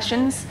 2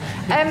 questions.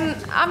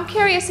 I'm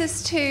curious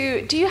as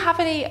to, do you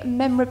have any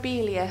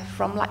memorabilia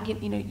from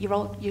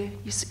your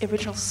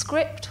original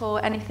script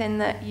or anything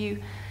that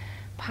you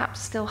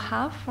perhaps still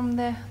have from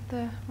the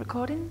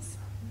recordings?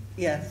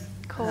 Yes,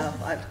 cool.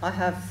 I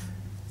have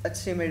a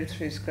Tomb Raider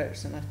 3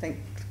 script, and I think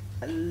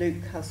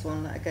Luke has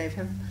one that I gave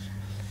him.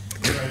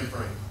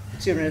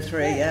 Tomb Raider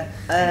 3, yeah.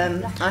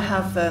 I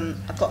have.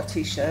 I've got a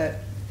T-shirt.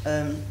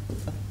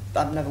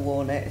 I've never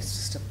worn it.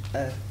 It's just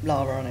a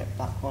Lara on it,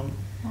 black one.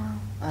 Wow.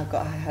 I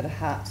had a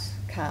hat,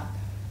 cap,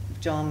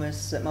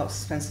 pajamas that Marks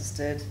and Spencer's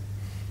did,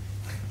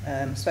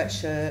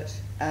 sweatshirt,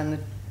 and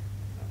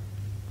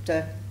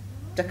a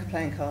deck of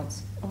playing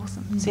cards.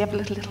 Awesome. So you have a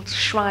little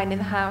shrine in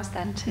the house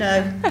then too?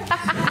 No. With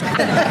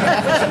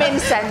some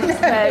incense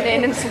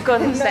burning and some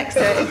guns next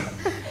to it.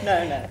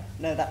 No.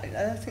 I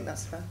think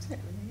that's about it.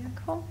 Really, yeah.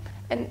 Cool.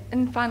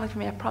 And finally for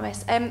me, I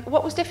promise,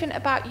 what was different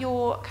about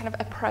your kind of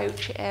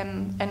approach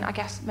and I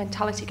guess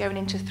mentality going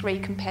into 3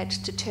 compared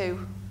to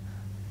 2?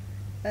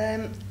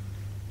 I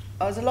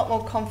was a lot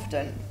more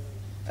confident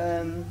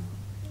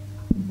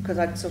because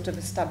I'd sort of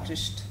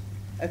established,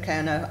 okay,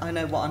 I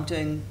know what I'm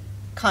doing,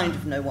 kind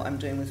of know what I'm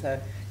doing with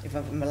her, if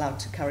I'm allowed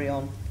to carry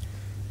on.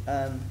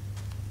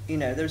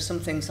 There are some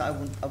things that I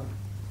would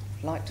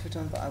like to have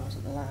done, but I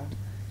wasn't allowed.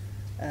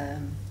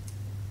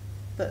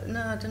 But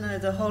no, I don't know,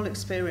 the whole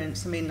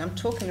experience, I'm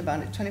talking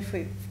about it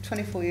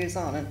 24 years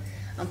on,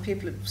 and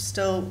people are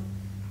still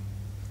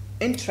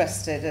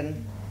interested,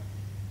 and,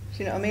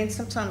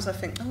 sometimes I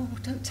think, oh,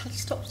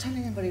 stop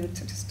telling anybody,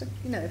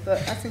 but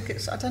I think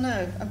I don't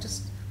know, I'm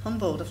just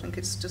humbled, I think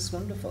it's just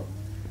wonderful.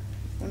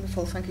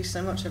 Wonderful, thank you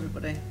so much,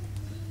 everybody.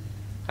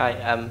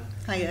 Hi.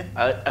 Hiya.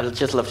 I'd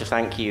just love to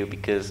thank you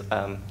because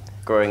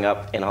growing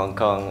up in Hong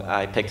Kong,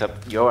 I picked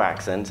up your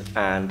accent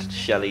and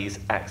Shelley's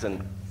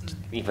accent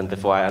even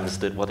before I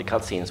understood what the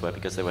cutscenes were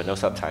because there were no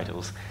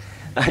subtitles.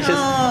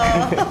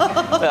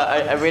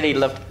 I really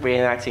loved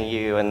reenacting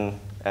you and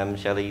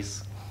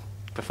Shelley's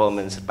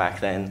performance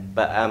back then.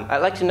 But I'd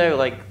like to know,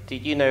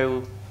 did you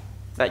know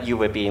that you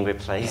were being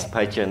replaced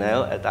by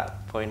Janelle at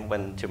that point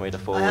when Tomb Raider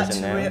 4 was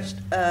announced?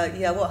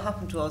 What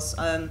happened was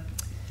I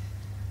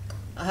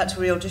had to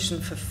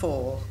re-audition for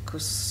 4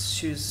 because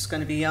she was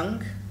going to be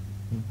young,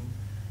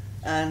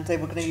 and they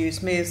were going to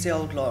use me as the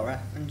old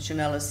Lara and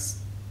Janelle as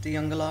the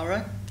younger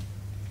Lara,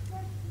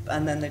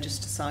 and then they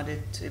just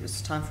decided it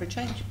was time for a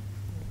change.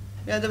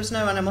 Yeah, there was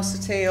no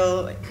animosity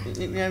or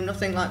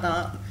nothing like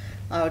that.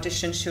 I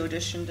auditioned, she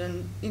auditioned,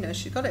 and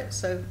she got it.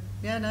 So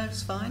yeah, no,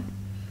 it's fine.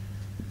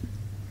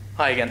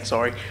 Hi again,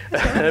 sorry.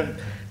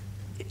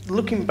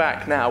 Looking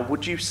back now,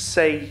 would you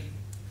say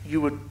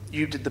you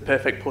did the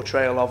perfect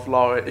portrayal of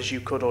Lara as you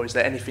could, or is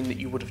there anything that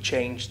you would have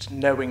changed,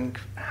 knowing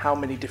how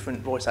many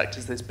different voice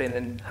actors there's been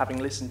and having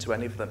listened to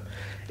any of them?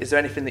 Is there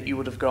anything that you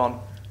would have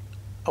gone,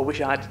 I wish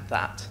I did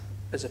that,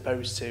 as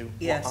opposed to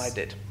what I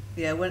did?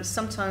 Yeah,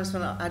 sometimes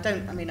when I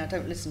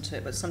don't listen to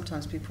it, but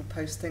sometimes people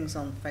post things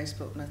on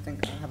Facebook and I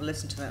think, I have a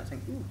listen to it, I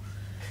think, ooh.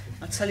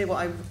 I tell you what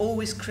I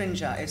always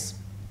cringe at is,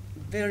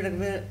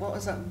 what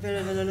was that?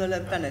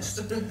 Venice.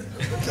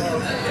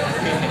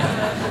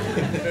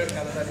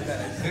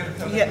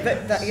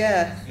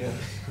 Yeah.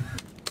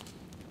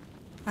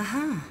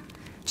 Aha,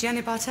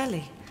 Gianni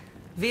Bartelli,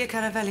 Via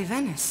Caravelli,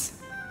 Venice.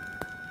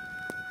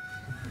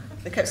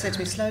 They kept saying to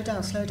me, slow down.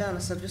 I said,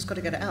 I've just got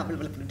to get it out.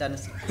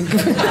 Dennis.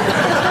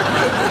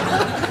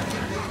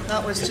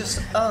 That was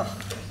just, Well,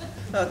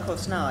 of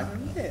course, now I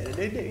could have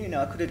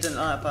done it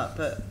like that.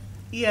 But,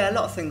 yeah, a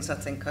lot of things I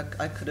think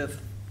I could have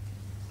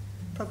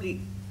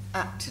probably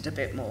acted a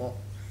bit more.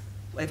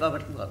 If I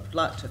would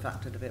like to have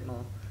acted a bit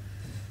more,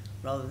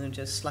 rather than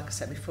just, like I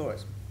said before.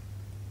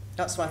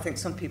 That's why I think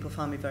some people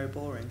find me very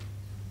boring.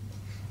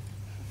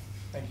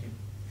 Thank you.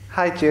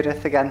 Hi,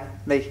 Judith, again,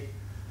 me.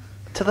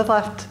 To the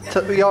left,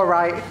 to your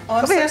right. Oh,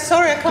 I'm so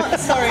sorry, I can't.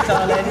 Sorry,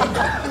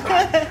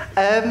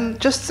 darling.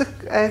 Just a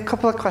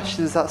couple of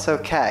questions, that's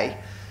okay.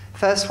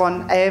 First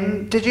one,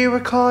 did you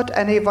record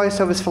any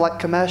voiceovers for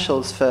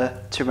commercials for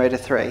Tomb Raider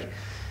 3?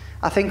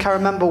 I think I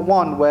remember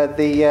one where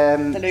the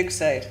Luke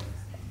Sade.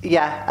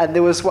 Yeah, and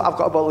there was I've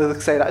got a bottle of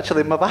Luke Sade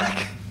actually in my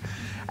bag.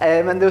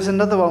 And there was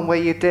another one where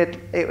you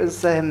did. It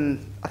was I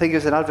think it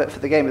was an advert for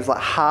the game. It was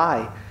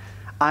hi.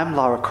 I'm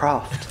Lara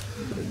Croft.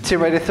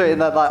 Tomb Raider 3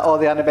 and then like all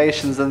the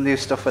animations and new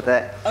stuff with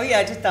it. Oh yeah,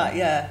 I did that,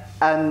 yeah.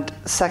 And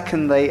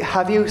secondly,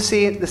 have you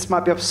seen, this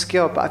might be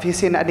obscure, but have you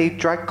seen any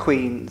drag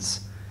queens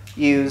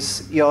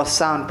use your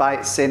sound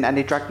bites in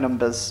any drag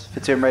numbers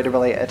for Tomb Raider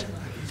related?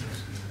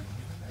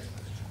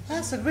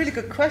 That's a really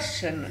good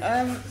question.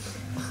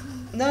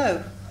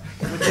 No.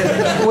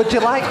 Would you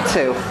like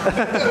to?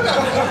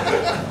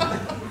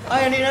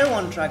 I only know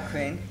one drag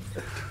queen.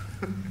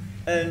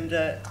 And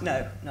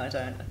no, I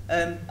don't.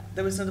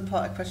 There was another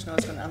part of the question I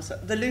was going to answer.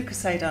 The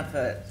LucasAid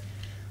advert.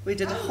 We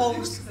did a whole...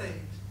 Was that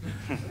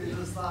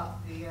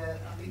the, I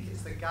think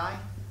it's the guy?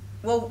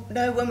 Well,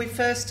 no, when we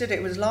first did it,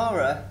 it was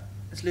Lara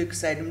as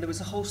LucasAid, and there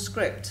was a whole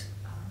script.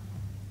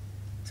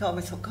 So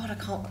we thought, God, I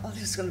can't, oh,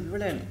 this is going to be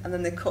brilliant. And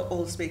then they cut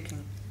all the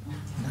speaking.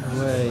 No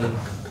way.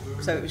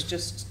 So it was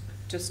just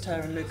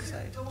her and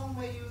LucasAid. The one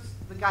where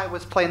the guy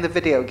was playing the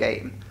video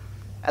game,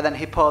 and then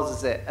he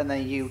pauses it, and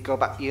then you go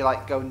back, you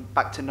like going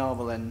back to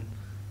normal and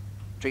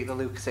drink the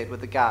LucasAid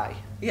with the guy.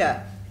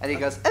 Yeah. And he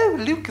goes, oh,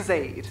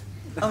 LucasAid.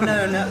 Oh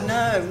no,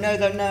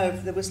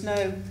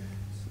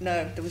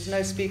 there was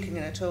no speaking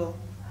in it at all.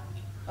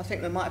 I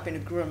think there might have been a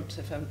grunt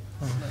if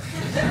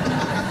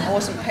I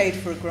wasn't paid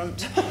for a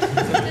grunt.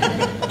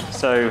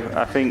 So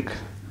I think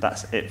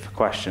that's it for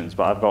questions,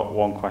 but I've got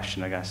one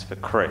question, I guess, for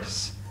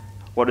Chris.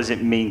 What does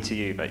it mean to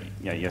you that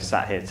you're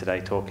sat here today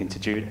talking to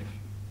Judith?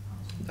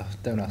 Oh,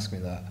 don't ask me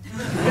that.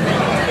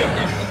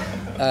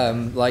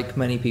 Like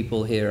many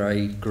people here,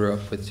 I grew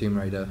up with Tomb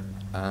Raider,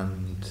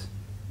 and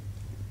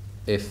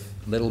if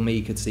little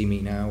me could see me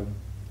now,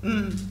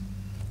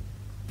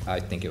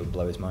 I think it would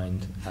blow his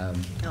mind.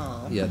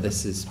 Yeah,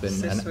 this has been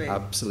So an sweet.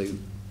 absolute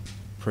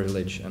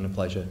privilege and a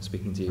pleasure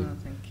speaking to you. Oh,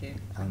 thank you.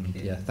 And Thank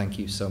you. yeah, thank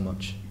you so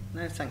much.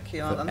 No, thank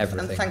you. For And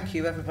everything. thank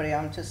you, everybody.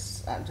 I'm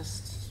just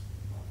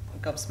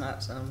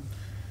gobsmacked and I'm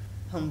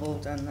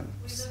humbled and I'm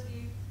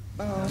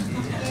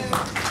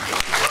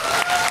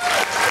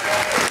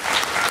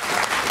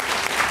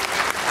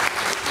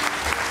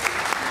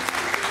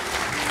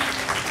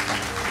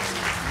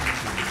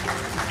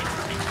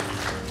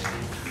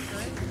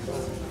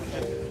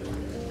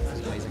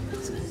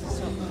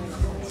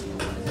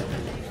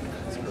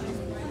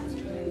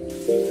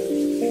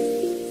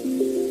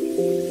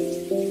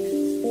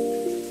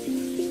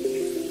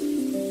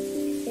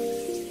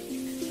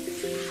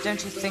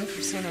Don't you think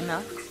you've seen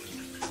enough?